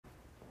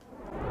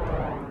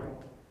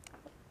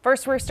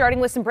First, we're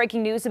starting with some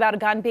breaking news about a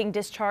gun being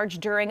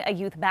discharged during a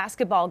youth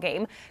basketball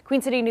game.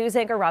 Queen City News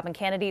anchor Robin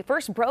Kennedy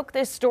first broke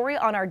this story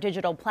on our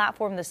digital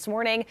platform this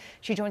morning.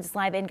 She joins us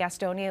live in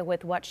Gastonia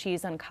with what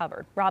she's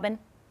uncovered. Robin?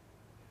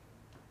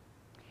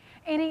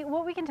 Annie,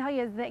 what we can tell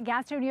you is that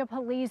Gastonia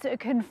police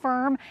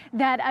confirm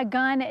that a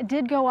gun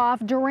did go off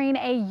during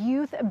a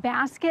youth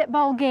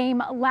basketball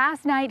game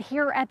last night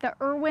here at the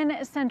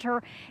Irwin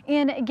Center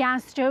in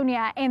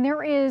Gastonia. And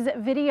there is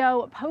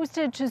video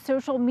posted to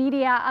social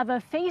media of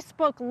a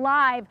Facebook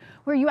Live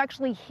where you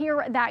actually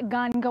hear that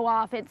gun go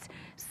off. It's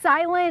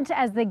silent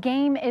as the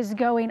game is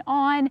going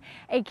on.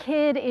 A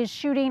kid is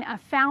shooting a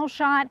foul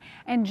shot,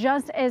 and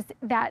just as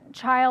that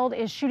child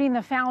is shooting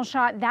the foul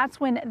shot, that's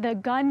when the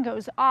gun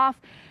goes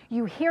off.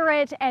 You hear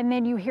it, and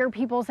then you hear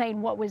people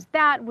saying, "What was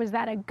that? Was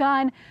that a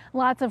gun?"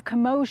 Lots of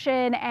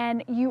commotion,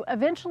 and you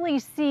eventually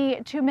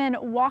see two men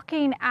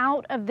walking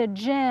out of the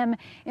gym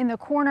in the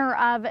corner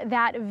of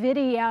that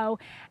video.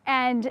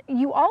 And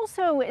you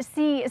also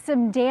see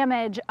some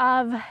damage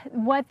of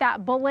what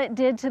that bullet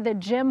did to the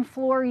gym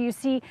floor. You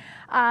see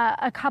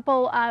a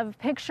couple of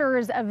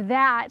pictures of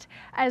that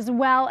as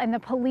well, and the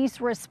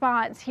police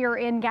response here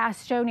in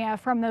Gastonia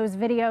from those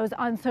videos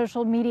on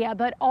social media.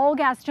 But all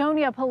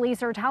Gastonia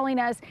police are telling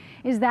us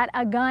is that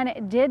a gun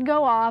did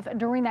go off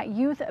during that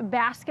youth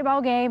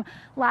basketball game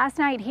last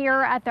night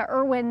here at the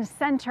Irwin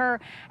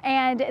Center,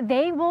 and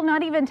they will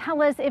not even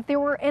tell us if there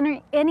were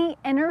any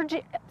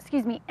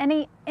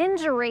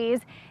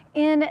injuries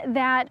in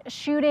that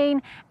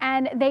shooting,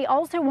 and they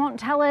also won't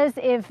tell us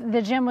if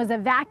the gym was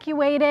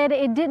evacuated.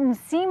 It didn't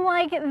seem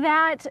like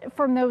that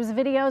from those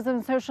videos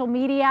on social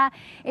media.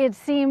 It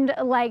seemed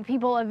like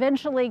people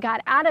eventually got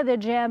out of the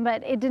gym,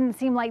 but it didn't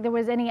seem like there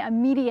was any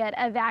immediate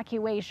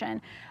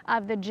evacuation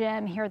of the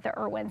gym here at the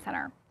Irwin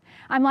Center.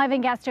 I'm live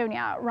in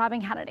Gastonia.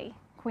 Robin Kennedy,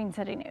 Queen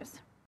City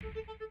News.